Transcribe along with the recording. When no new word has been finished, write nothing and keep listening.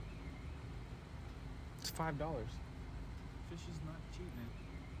$5. Fish is not cheap, man.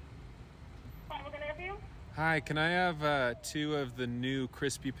 Hi, what can I help you? Hi, can I have 2 of the new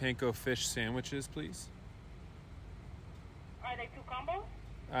crispy panko fish sandwiches, please? Are they 2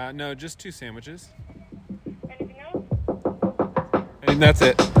 combos? No, just 2 sandwiches. Anything else? And that's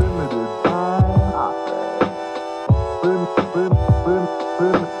it.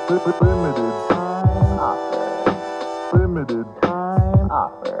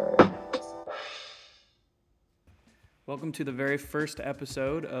 Welcome to the very first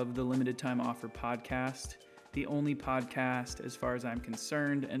episode of the Limited Time Offer podcast, the only podcast, as far as I'm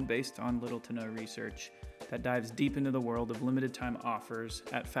concerned, and based on little to no research, that dives deep into the world of limited time offers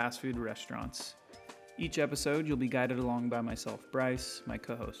at fast food restaurants. Each episode, you'll be guided along by myself, Bryce, my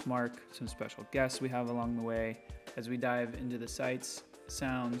co-host, Mark, some special guests we have along the way, as we dive into the sights,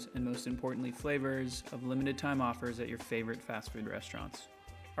 sounds, and most importantly, flavors of limited time offers at your favorite fast food restaurants.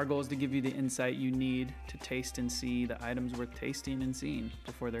 Our goal is to give you the insight you need to taste and see the items worth tasting and seeing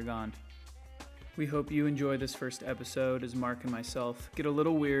before they're gone. We hope you enjoy this first episode as Mark and myself get a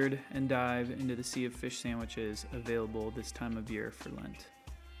little weird and dive into the sea of fish sandwiches available this time of year for Lent.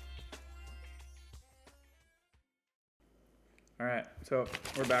 All right, so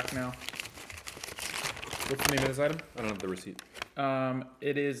we're back now. What's the name of this item? I don't have the receipt.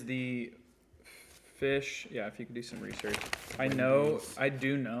 It is the fish. Yeah, if you could do some research. I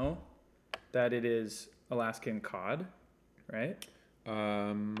do know that it is Alaskan cod, right?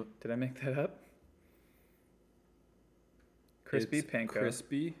 Did I make that up? Crispy panko.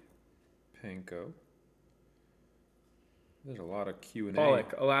 Crispy panko. There's a lot of Q&A.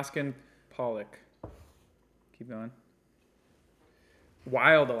 Pollock, Alaskan pollock. Keep going.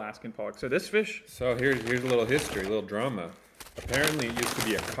 Wild Alaskan pollock. So this fish. So here's a little history, a little drama. Apparently it used to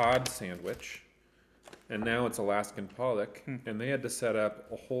be a cod sandwich, and now it's Alaskan pollock, and they had to set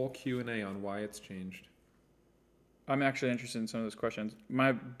up a whole Q&A on why it's changed. I'm actually interested in some of those questions.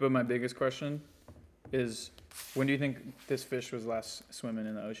 My biggest question is, when do you think this fish was last swimming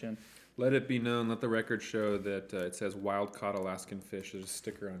in the ocean? Let it be known, let the record show that it says wild caught Alaskan fish. There's a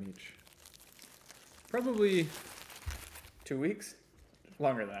sticker on each. Probably 2 weeks?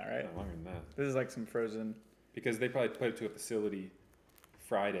 Longer than that, right? not longer than that. This is like some frozen. Because they probably put it to a facility,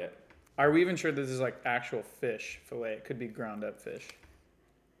 fried it. Are we even sure this is like actual fish fillet? It could be ground up fish.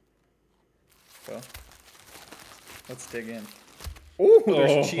 Well, let's dig in. Ooh,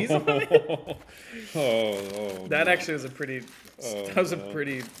 there's cheese on it. That actually was a pretty. That was a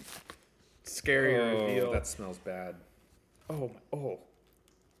pretty scary reveal. That smells bad. Oh.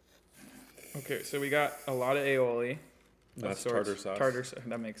 Okay, so we got a lot of aioli. That's tartar sauce. Tartar sauce.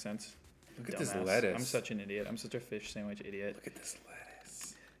 That makes sense. Look at this lettuce. I'm such an idiot. I'm such a fish sandwich idiot. Look at this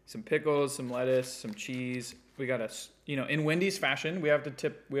lettuce. Some pickles, some lettuce, some cheese. We got in Wendy's fashion, we have to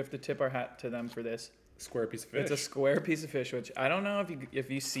tip our hat to them for this. Square piece of fish. It's a square piece of fish, which I don't know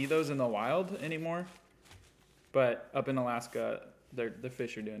if you see those in the wild anymore, but up in Alaska, the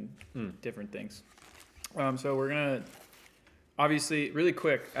fish are doing different things. So we're gonna obviously really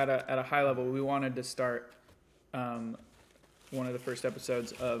quick at a high level. We wanted to start one of the first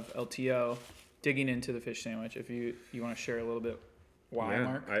episodes of LTO digging into the fish sandwich. If you want to share a little bit why,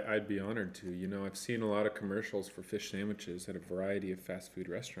 Mark? I'd be honored to. I've seen a lot of commercials for fish sandwiches at a variety of fast food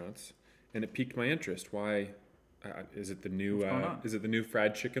restaurants, and it piqued my interest. Why? Is it the new? Is it the new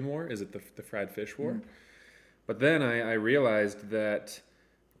fried chicken war? Is it the fried fish war? But then I realized that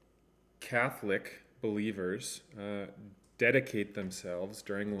Catholic believers dedicate themselves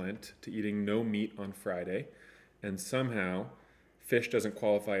during Lent to eating no meat on Friday, and somehow fish doesn't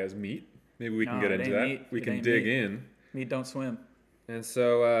qualify as meat. Maybe we can get into that. Meat. We can dig in. Meat don't swim. And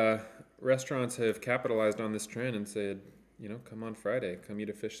so restaurants have capitalized on this trend and said, come on Friday, come eat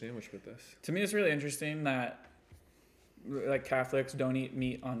a fish sandwich with us. To me, it's really interesting that like Catholics don't eat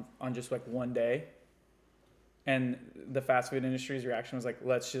meat on just like one day. And the fast food industry's reaction was like,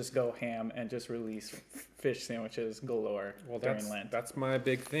 let's just go ham and just release fish sandwiches galore during Lent. That's my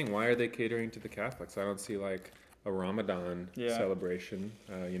big thing. Why are they catering to the Catholics? I don't see like a Ramadan celebration,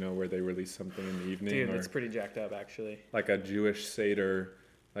 where they release something in the evening. Dude, that's pretty jacked up, actually. Like a Jewish Seder,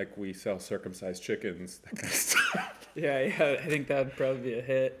 like we sell circumcised chickens, that kind of stuff. Yeah, I think that'd probably be a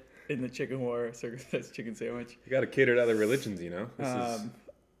hit in the chicken war, circumcised chicken sandwich. You got to cater to other religions,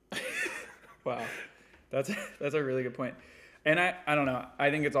 Wow. That's a really good point. And I don't know. I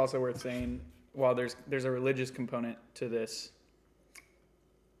think it's also worth saying, while there's a religious component to this,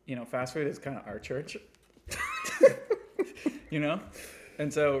 fast food is kind of our church.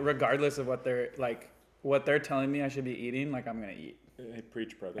 And so regardless of what they're telling me I should be eating, like I'm going to eat. Hey,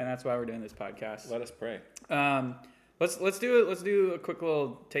 preach, brother. And that's why we're doing this podcast. Let us pray. Let's do a quick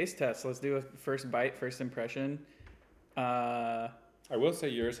little taste test. Let's do a first bite, first impression. I will say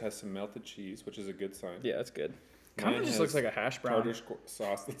yours has some melted cheese, which is a good sign. Yeah, that's good. Kind of just looks like a hash brown. Tartar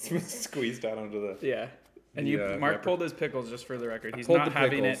sauce that's been squeezed out onto the. Yeah. And Mark pulled his pickles, just for the record. He's pulled not the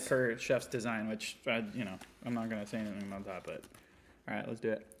having it pickles. per chef's design, which, I'm not going to say anything about that, but all right, let's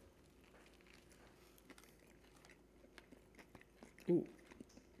do it. Ooh.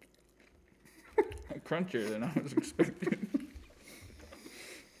 Crunchier than I was expecting.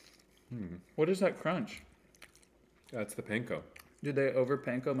 What is that crunch? That's the panko. Did they over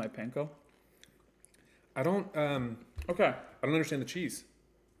panko my panko? I don't. Okay. I don't understand the cheese.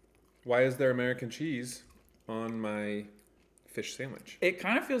 Why is there American cheese on my fish sandwich? It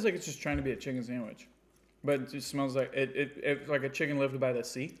kind of feels like it's just trying to be a chicken sandwich, but it just smells like it's like a chicken lived by the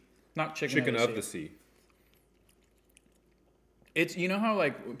sea, not chicken of the sea. It's, you know how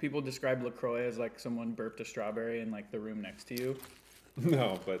like people describe LaCroix as like someone burped a strawberry in like the room next to you?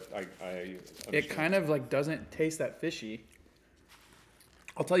 No, but I It kind of like doesn't taste that fishy.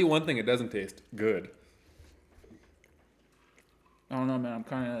 I'll tell you one thing: it doesn't taste good. I don't know, man. I'm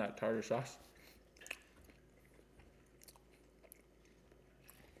kind of that tartar sauce.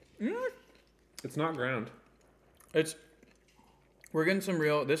 It's not ground. We're getting some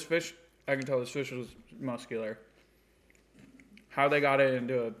real. This fish, I can tell this fish was muscular. How they got it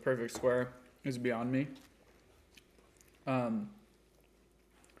into a perfect square is beyond me. Oh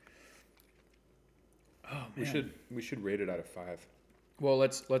man. We should rate it out of 5. Well,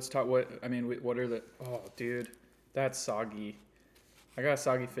 let's talk. What are the? Oh, dude, that's soggy. I got a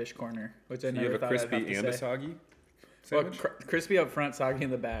soggy fish corner, which I never You have a thought I'd crispy have to and a say. soggy Well, sandwich? crispy up front, soggy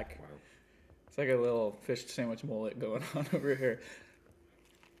in the back. Wow. It's like a little fish sandwich mullet going on over here.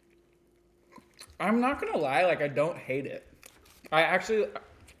 I'm not gonna lie, like I don't hate it. I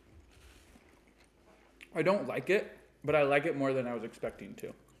don't like it, but I like it more than I was expecting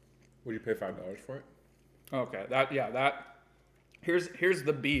to. Would you pay $5 for it? Okay, here's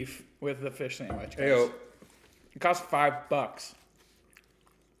the beef with the fish sandwich. guys. Ayo. It costs $5.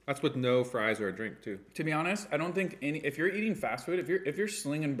 That's with no fries or a drink too. To be honest, I don't think if you're eating fast food, if you're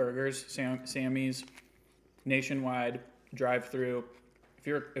slinging burgers, Sammy's, Nationwide, drive-through,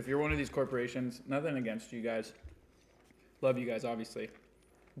 if you're one of these corporations, nothing against you guys. Love you guys, obviously.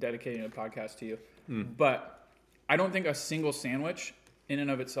 Dedicating a podcast to you. But I don't think a single sandwich in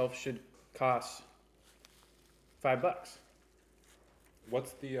and of itself should cost $5.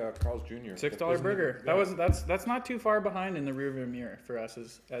 What's the Carl's Jr.? $6 burger. That's not too far behind in the rearview mirror for us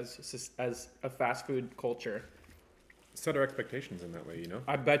as a fast food culture. Set our expectations in that way, you know?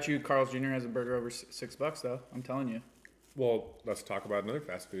 I bet you Carl's Jr. has a burger over $6 though. I'm telling you. Well, let's talk about another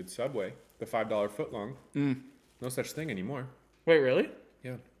fast food, Subway. The $5 footlong. No such thing anymore. Wait, really?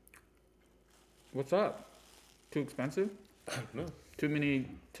 Yeah. What's up? Too expensive? No. Too many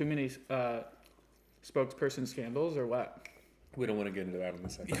spokesperson scandals or what? We don't want to get into that in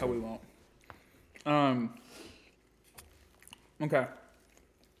this episode. Yeah, we won't. Okay.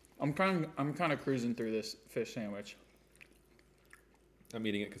 I'm kind of cruising through this fish sandwich. I'm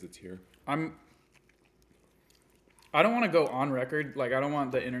eating it because it's here. I don't want to go on record. Like, I don't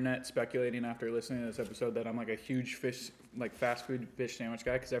want the internet speculating after listening to this episode that I'm like a huge fast food fish sandwich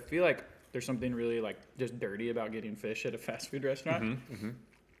guy, because I feel like there's something really like just dirty about getting fish at a fast food restaurant.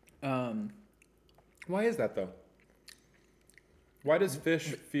 Why is that though? Why does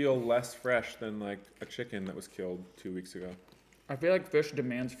fish feel less fresh than like a chicken that was killed 2 weeks ago? I feel like fish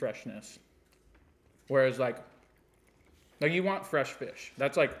demands freshness, whereas like you want fresh fish.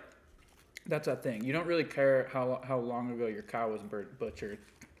 That's a thing. You don't really care how long ago your cow was butchered.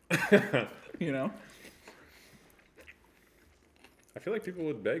 You know? I feel like people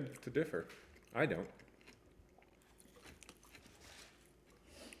would beg to differ. I don't.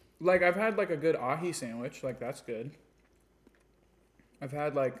 Like, I've had like a good ahi sandwich. Like, that's good. I've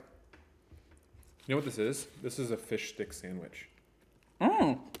had like... You know what this is? This is a fish stick sandwich.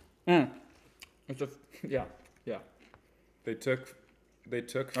 It's yeah. They took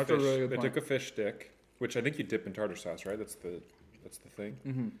That's fish, a really good they point. took a fish stick, which I think you dip in tartar sauce, right? That's the thing.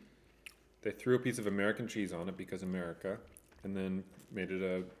 Mm-hmm. They threw a piece of American cheese on it because America, and then made it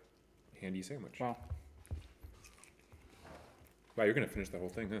a handy sandwich. Wow. Wow, you're gonna finish the whole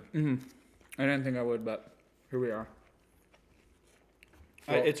thing, huh? I didn't think I would, but here we are.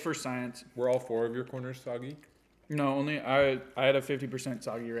 Well- It's for science. Were all 4 of your corners soggy? No, only I had a 50%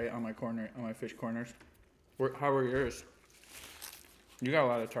 soggy rate on my fish corners. How were yours? You got a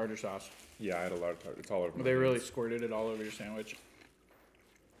lot of tartar sauce. Yeah, I had a lot of tartar. It's all over my They really hands. squirted it all over your sandwich.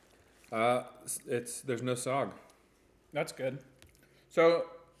 There's no sog. That's good. So,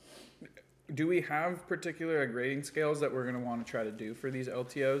 do we have particular grading scales that we're going to want to try to do for these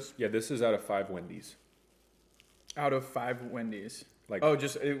LTOs? Yeah, this is out of 5 Wendy's. Out of 5 Wendy's. Like,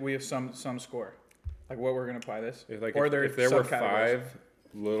 we have some score. Like what we're going to apply this? If there were 5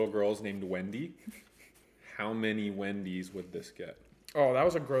 little girls named Wendy, how many Wendy's would this get? Oh, that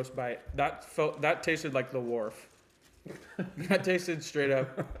was a gross bite. That tasted like the Wharf. That tasted straight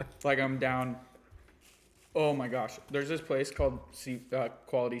up like I'm down. Oh my gosh. There's this place called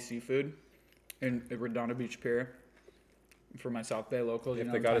Quality Seafood in Redondo Beach Pier. For my South Bay locals,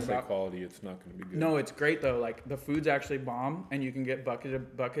 if they gotta say quality, it's not going to be good. No, it's great though. Like the food's actually bomb, and you can get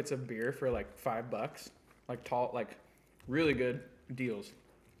buckets of beer for like $5. Like really good deals,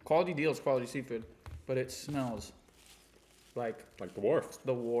 quality deals, quality seafood. But it smells like the Wharf.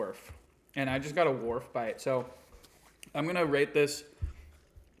 The Wharf, and I just got a Wharf bite. So I'm gonna rate this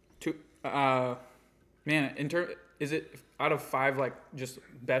to is it out of 5 like just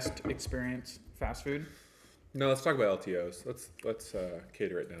best experience fast food? No, let's talk about LTOs. Let's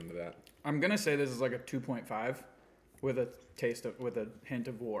cater it down to that. I'm gonna say this is like a 2.5 with a hint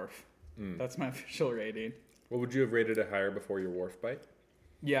of Wharf. That's my official rating. Well, would you have rated it higher before your Wharf bite?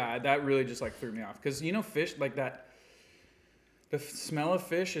 Yeah, that really just like threw me off because fish like that. The smell of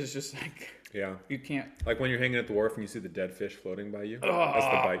fish is just like you can't. Like when you're hanging at the wharf and you see the dead fish floating by you. That's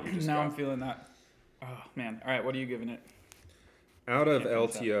the bite you just got. Now I'm feeling that. Oh man! All right, what are you giving it? Out of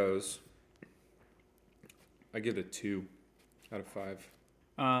LTOs, I give it a 2 out of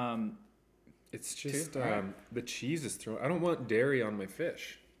 5. It's just the cheese is thrown. I don't want dairy on my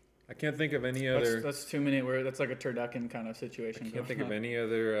fish. I can't think of any other. That's too many. That's like a turducken kind of situation. I can't think of any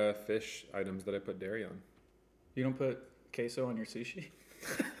other fish items that I put dairy on. You don't put queso on your sushi?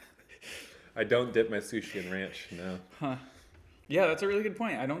 I don't dip my sushi in ranch. No. Huh. Yeah, that's a really good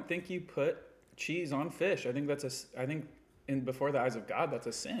point. I don't think you put cheese on fish. I think before the eyes of God, that's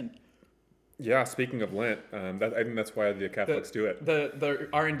a sin. Yeah, speaking of Lent, I think that's why the Catholics do it. The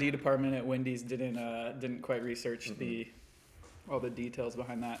R&D department at Wendy's didn't quite research all the details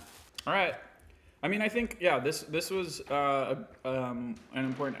behind that. All right. I mean, I think this was an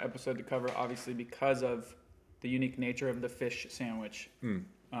important episode to cover, obviously because of the unique nature of the fish sandwich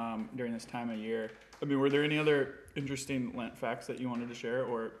during this time of year. I mean, were there any other interesting Lent facts that you wanted to share,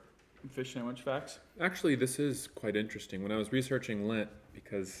 or fish sandwich facts? Actually, this is quite interesting. When I was researching Lent,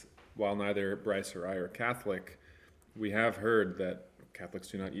 because while neither Bryce or I are Catholic, we have heard that Catholics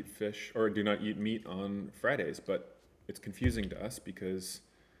do not eat fish or do not eat meat on Fridays, but it's confusing to us because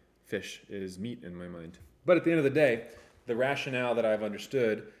fish is meat in my mind. But at the end of the day, the rationale that I've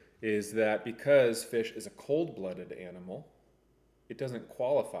understood is that because fish is a cold-blooded animal, it doesn't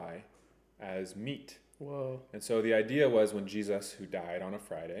qualify as meat. Whoa. And so the idea was when Jesus, who died on a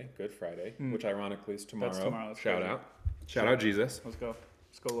Friday, Good Friday, which ironically is tomorrow. That's tomorrow. Shout out Jesus. Let's go,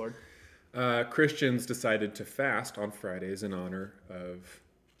 Lord. Christians decided to fast on Fridays in honor of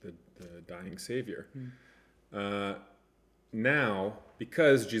the dying Savior. Now,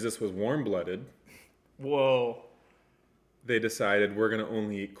 because Jesus was warm-blooded, whoa, they decided we're going to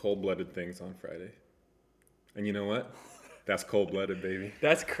only eat cold-blooded things on Friday. And you know what? That's cold-blooded, baby.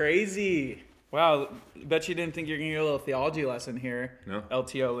 That's crazy. Wow, bet you didn't think you're going to get a little theology lesson here. No.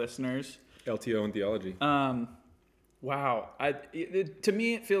 LTO listeners. LTO and theology. Wow. To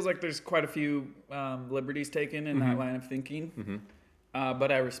me, it feels like there's quite a few liberties taken in that line of thinking.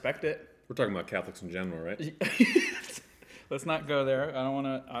 But I respect it. We're talking about Catholics in general, right? Let's not go there. I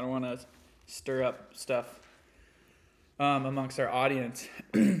don't want to stir up stuff amongst our audience.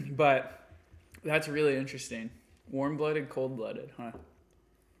 But that's really interesting. Warm-blooded, cold-blooded, huh?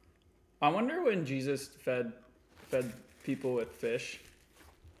 I wonder when Jesus fed people with fish,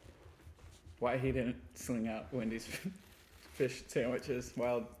 why he didn't sling out Wendy's fish sandwiches.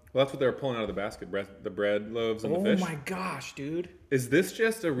 Wild. Well, that's what they were pulling out of the basket, the bread loaves and the fish. Oh my gosh, dude. Is this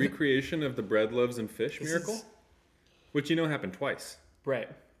just a recreation of the bread loaves and fish miracle? Which happened twice. Right.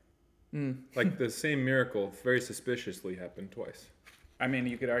 Like the same miracle very suspiciously happened twice. I mean,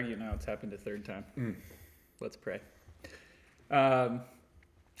 you could argue now it's happened a third time. Let's pray. I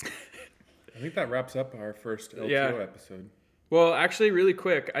think that wraps up our first LTO episode. Well, actually, really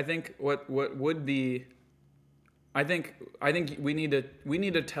quick, I think what would be, I think we need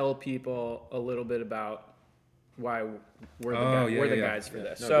to tell people a little bit about why we're the guys for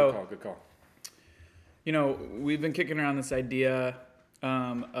this. No, so, good call. We've been kicking around this idea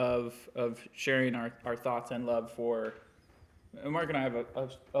of sharing our thoughts and love for. Mark and I have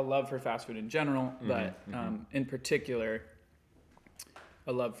a love for fast food in general, but in particular,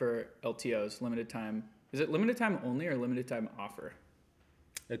 a love for LTOs, limited time. Is it limited time only or limited time offer?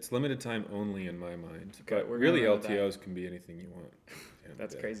 It's limited time only in my mind. Okay, but really, LTOs can be anything you want.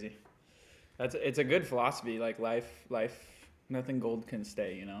 That's crazy. It's a good philosophy. Like life, nothing gold can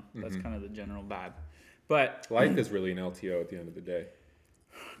stay. You know, that's kind of the general vibe. But life is really an LTO at the end of the day.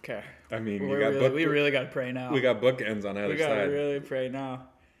 Okay. I mean, we really got to pray now. We got bookends on either side. We got to really pray now.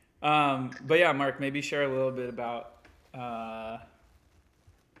 But yeah, Mark, maybe share a little bit about,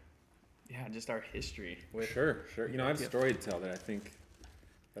 just our history. Sure. You know, I have a story to tell that I think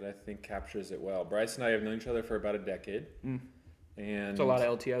captures it well. Bryce and I have known each other for about a decade. And it's a lot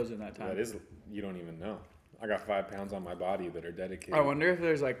of LTOs in that time. That is, you don't even know. I got 5 pounds on my body that are dedicated. I wonder if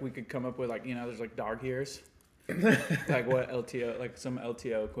there's we could come up with there's dog ears. Like what LTO, like some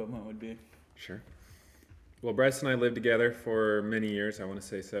LTO equivalent would be. Sure. Well, Bryce and I lived together for many years. I want to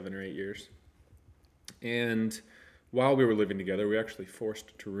say 7 or 8 years. And while we were living together, we were actually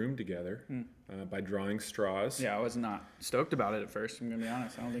forced to room together by drawing straws. Yeah, I was not stoked about it at first. I'm going to be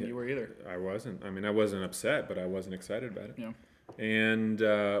honest. I don't think you were either. I wasn't. I mean, I wasn't upset, but I wasn't excited about it. Yeah. And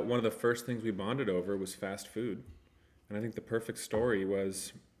one of the first things we bonded over was fast food. And I think the perfect story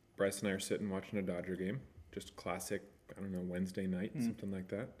was Bryce and I are sitting watching a Dodger game. Just classic, Wednesday night, something like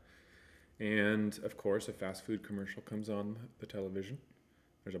that. And, of course, a fast food commercial comes on the television.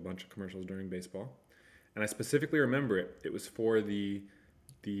 There's a bunch of commercials during baseball. And I specifically remember it. It was for the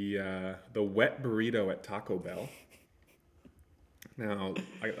wet burrito at Taco Bell. Now,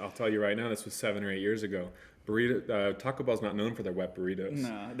 I'll tell you right now, this was 7 or 8 years ago. Taco Bell's not known for their wet burritos.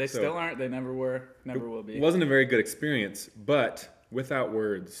 No, they still aren't. They never were. Never will be. It wasn't a very good experience, but without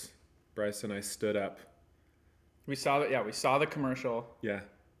words, Bryce and I stood up. We saw the commercial. Yeah.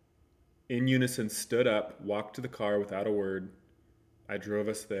 In unison, stood up, walked to the car without a word. I drove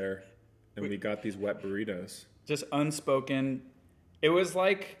us there, and we got these wet burritos. Just unspoken. It was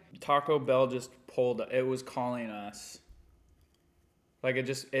like Taco Bell just it was calling us. Like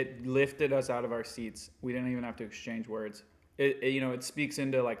it lifted us out of our seats. We didn't even have to exchange words. It speaks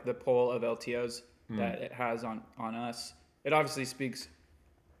into like the pull of LTOs that it has on us. It obviously speaks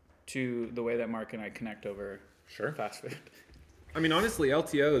to the way that Mark and I connect over fast food. I mean, honestly,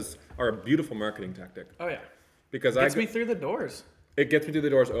 LTOs are a beautiful marketing tactic. Oh yeah, because it gets me through the doors. It gets me through the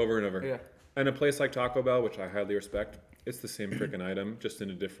doors over and over. Yeah. And a place like Taco Bell, which I highly respect, it's the same freaking item, just in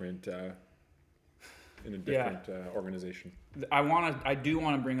a different organization. I do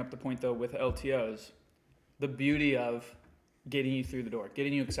want to bring up the point though with LTOs, the beauty of getting you through the door,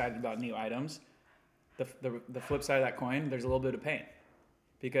 getting you excited about new items. The flip side of that coin, there's a little bit of pain,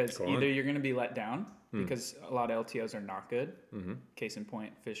 because either you're going to be let down because a lot of LTOs are not good. Mm-hmm. Case in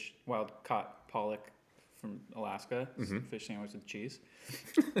point, wild caught pollock from Alaska, fish sandwich with cheese.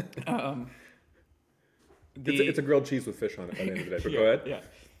 It's a grilled cheese with fish on it by the end of the day. But go ahead. Yeah,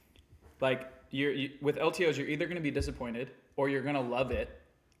 like with LTOs, you're either going to be disappointed or you're going to love it,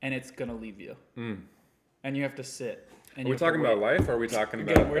 and it's going to leave you, and you have to sit. And are we talking about life, or are we talking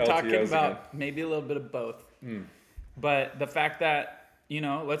about we're LTOs talking about again? Maybe a little bit of both. But the fact that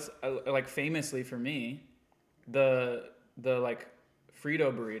let's famously for me, the like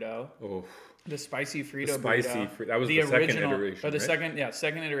Frito burrito, the spicy Frito burrito, that was the original, second iteration, or the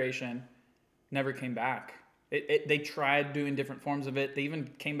second iteration, never came back. They tried doing different forms of it. They even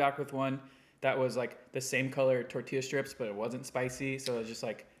came back with one that was like the same color tortilla strips, but it wasn't spicy, so it was just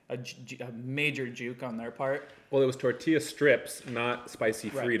like a major juke on their part. Well, it was tortilla strips, not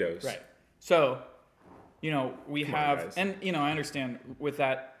spicy Fritos. Right. So, we have, and I understand with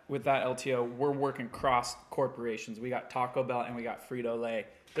that LTO, we're working cross corporations. We got Taco Bell and we got Frito-Lay.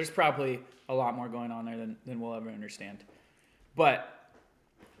 There's probably a lot more going on there than we'll ever understand. But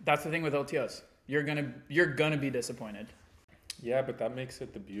that's the thing with LTOs. You're gonna be disappointed. Yeah, but that makes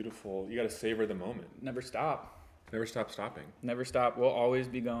it you got to savor the moment. Never stop. Never stop stopping. Never stop. We'll always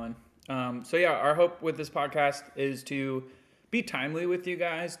be going. Our hope with this podcast is to be timely with you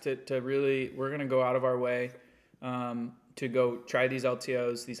guys, to really, we're going to go out of our way to go try these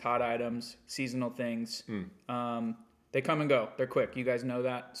LTOs, these hot items, seasonal things. They come and go. They're quick. You guys know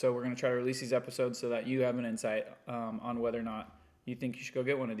that. So we're going to try to release these episodes so that you have an insight on whether or not you think you should go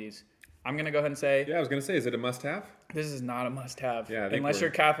get one of these. I'm going to go ahead and say... Yeah, I was going to say, is it a must-have? This is not a must-have. Yeah, unless you're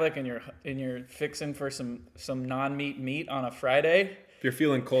Catholic and you're fixing for some non-meat meat on a Friday. If you're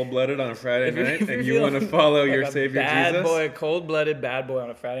feeling cold-blooded on a Friday night and you want to follow your Savior Jesus... Cold-blooded bad boy on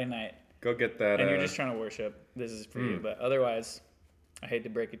a Friday night. Go get that... And you're just trying to worship. This is for you. But otherwise, I hate to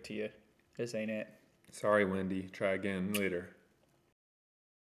break it to you. This ain't it. Sorry, Wendy. Try again later.